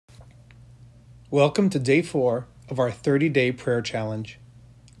Welcome to day 4 of our 30-day prayer challenge.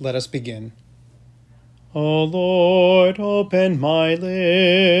 Let us begin. O Lord, open my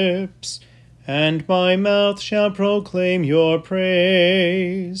lips, and my mouth shall proclaim your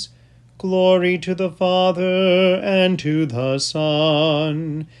praise. Glory to the Father, and to the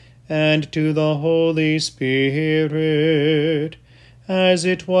Son, and to the Holy Spirit, as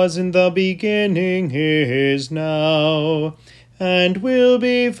it was in the beginning, is now, and will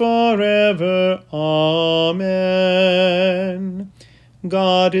be forever. Amen.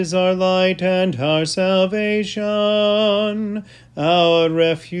 God is our light and our salvation, our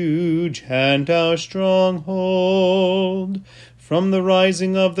refuge and our stronghold. From the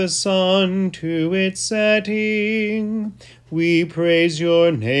rising of the sun to its setting, we praise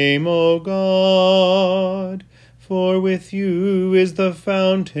your name, O God. For with you is the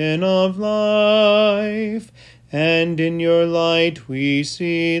fountain of life, and in your light we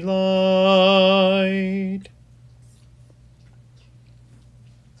see light.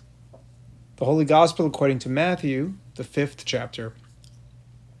 The Holy Gospel according to Matthew, the 5th chapter.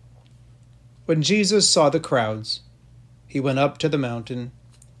 When Jesus saw the crowds, he went up to the mountain,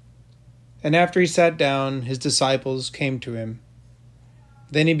 and after he sat down, his disciples came to him.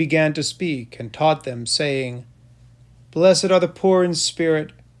 Then he began to speak and taught them, saying, Blessed are the poor in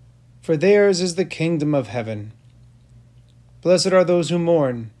spirit, for theirs is the kingdom of heaven. Blessed are those who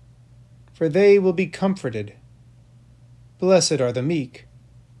mourn, for they will be comforted. Blessed are the meek,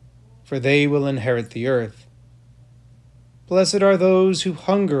 for they will inherit the earth. Blessed are those who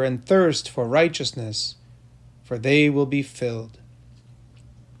hunger and thirst for righteousness, for they will be filled.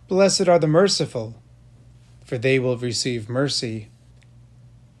 Blessed are the merciful, for they will receive mercy.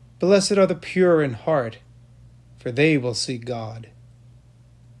 Blessed are the pure in heart, for they will see God.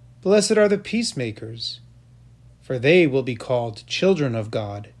 Blessed are the peacemakers, for they will be called children of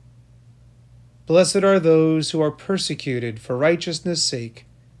God. Blessed are those who are persecuted for righteousness' sake,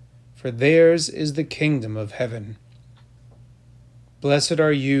 for theirs is the kingdom of heaven. Blessed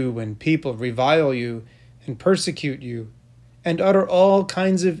are you when people revile you and persecute you, and utter all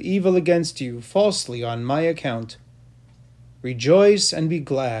kinds of evil against you falsely on my account. Rejoice and be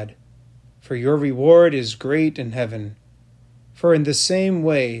glad, for your reward is great in heaven. For in the same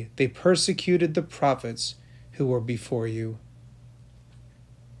way they persecuted the prophets who were before you.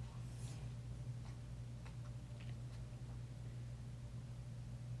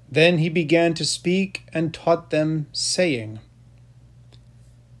 Then he began to speak and taught them, saying,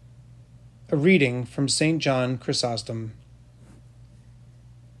 A reading from St. John Chrysostom.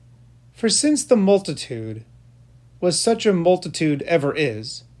 For since the multitude was such a multitude ever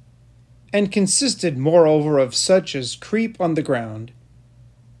is, and consisted moreover of such as creep on the ground,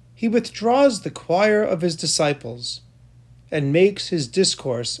 he withdraws the choir of his disciples, and makes his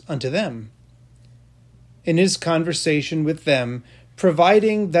discourse unto them. In his conversation with them,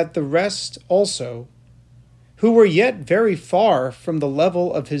 providing that the rest also, who were yet very far from the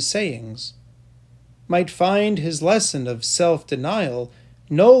level of his sayings, might find his lesson of self-denial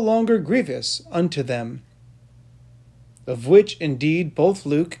no longer grievous unto them, of which indeed both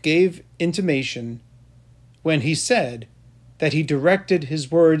Luke gave intimation, when he said that he directed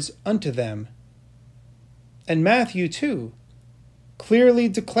his words unto them, and Matthew too, clearly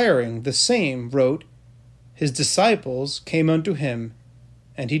declaring the same, wrote, His disciples came unto him,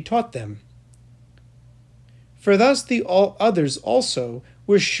 and he taught them. For thus the all others also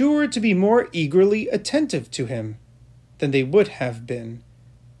were sure to be more eagerly attentive to him than they would have been,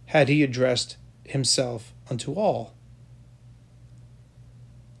 had he addressed himself unto all.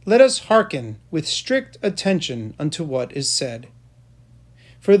 Let us hearken with strict attention unto what is said.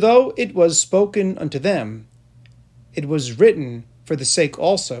 For though it was spoken unto them, it was written for the sake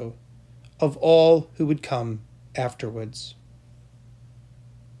also of all who would come afterwards.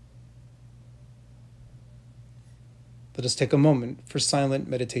 Let us take a moment for silent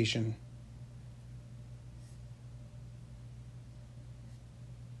meditation.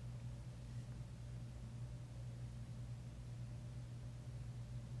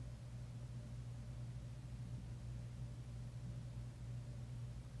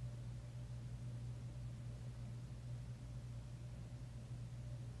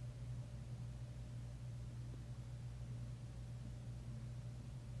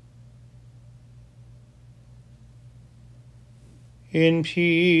 In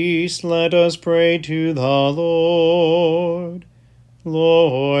peace let us pray to the Lord.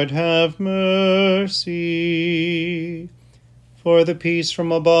 Lord, have mercy. For the peace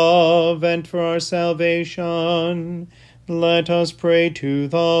from above and for our salvation, let us pray to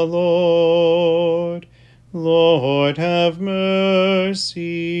the Lord. Lord, have mercy.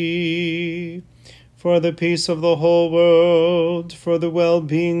 for the peace of the whole world, for the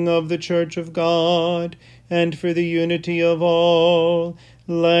well-being of the Church of God, and for the unity of all,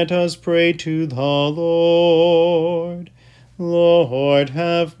 let us pray to the Lord. Lord,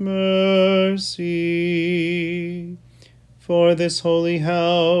 have mercy. For this holy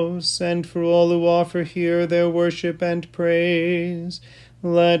house, and for all who offer here their worship and praise,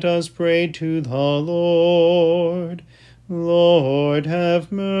 let us pray to the Lord. Lord,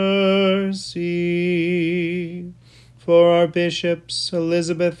 have mercy. For our bishops,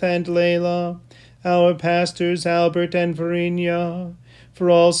 Elizabeth and Layla, our pastors, Albert and Verinia, for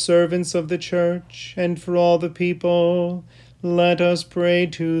all servants of the Church, and for all the people, let us pray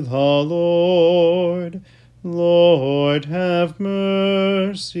to the Lord. Lord, have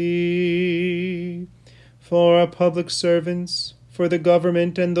mercy. For our public servants, for the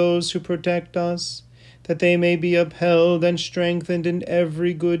government and those who protect us, that they may be upheld and strengthened in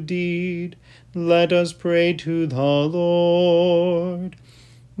every good deed, let us pray to the Lord.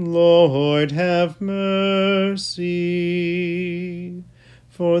 Lord, have mercy.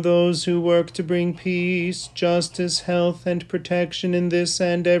 For those who work to bring peace, justice, health, and protection in this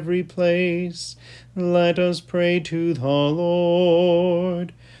and every place, let us pray to the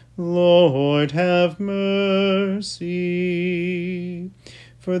Lord. Lord, have mercy.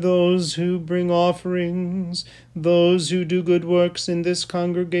 For those who bring offerings, those who do good works in this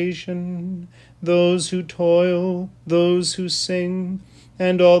congregation, those who toil, those who sing,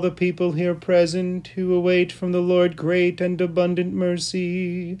 and all the people here present who await from the Lord great and abundant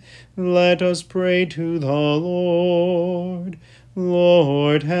mercy, let us pray to the Lord.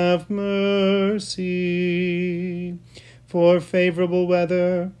 Lord, have mercy. For favorable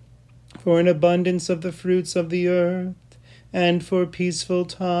weather, for an abundance of the fruits of the earth, and for peaceful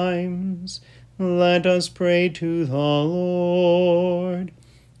times, let us pray to the Lord.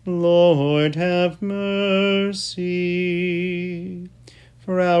 Lord, have mercy.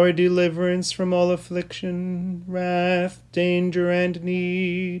 For our deliverance from all affliction, wrath, danger, and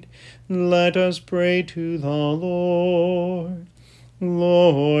need, let us pray to the Lord.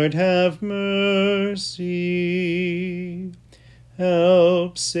 Lord, have mercy.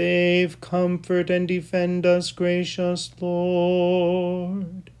 Help, save, comfort, and defend us, gracious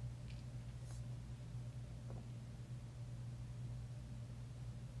Lord.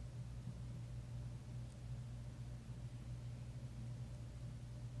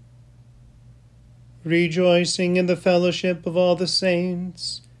 Rejoicing in the fellowship of all the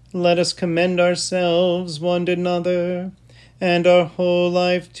saints, let us commend ourselves one to another, and our whole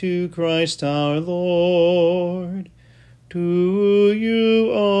life to Christ our Lord. To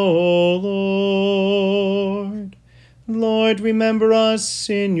you, O Lord. Lord, remember us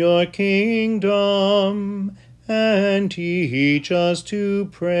in your kingdom, and teach us to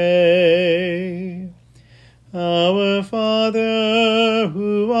pray. Our Father,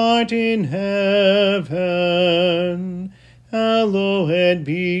 who art in heaven, hallowed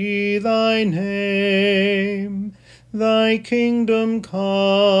be thy name. Thy kingdom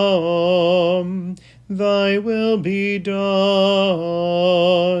come, thy will be done,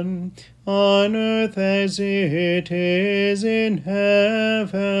 on earth as it is in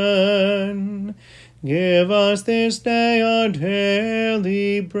heaven. Give us this day our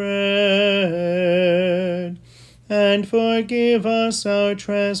daily bread, and forgive us our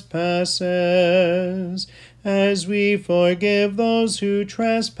trespasses, as we forgive those who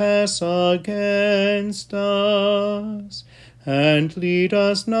trespass against us. And lead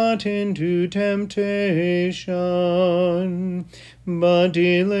us not into temptation, but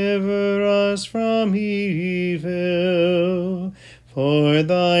deliver us from evil. For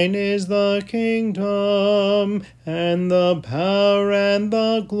thine is the kingdom, and the power, and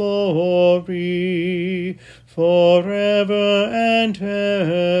the glory, forever and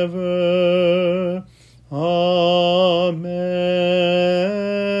ever. Amen.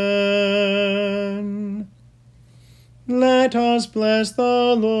 Let us bless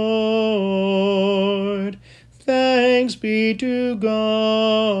the Lord. Thanks be to God.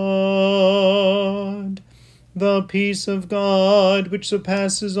 The peace of God, which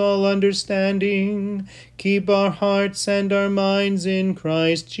surpasses all understanding, keep our hearts and our minds in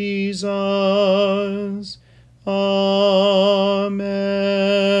Christ Jesus. Amen.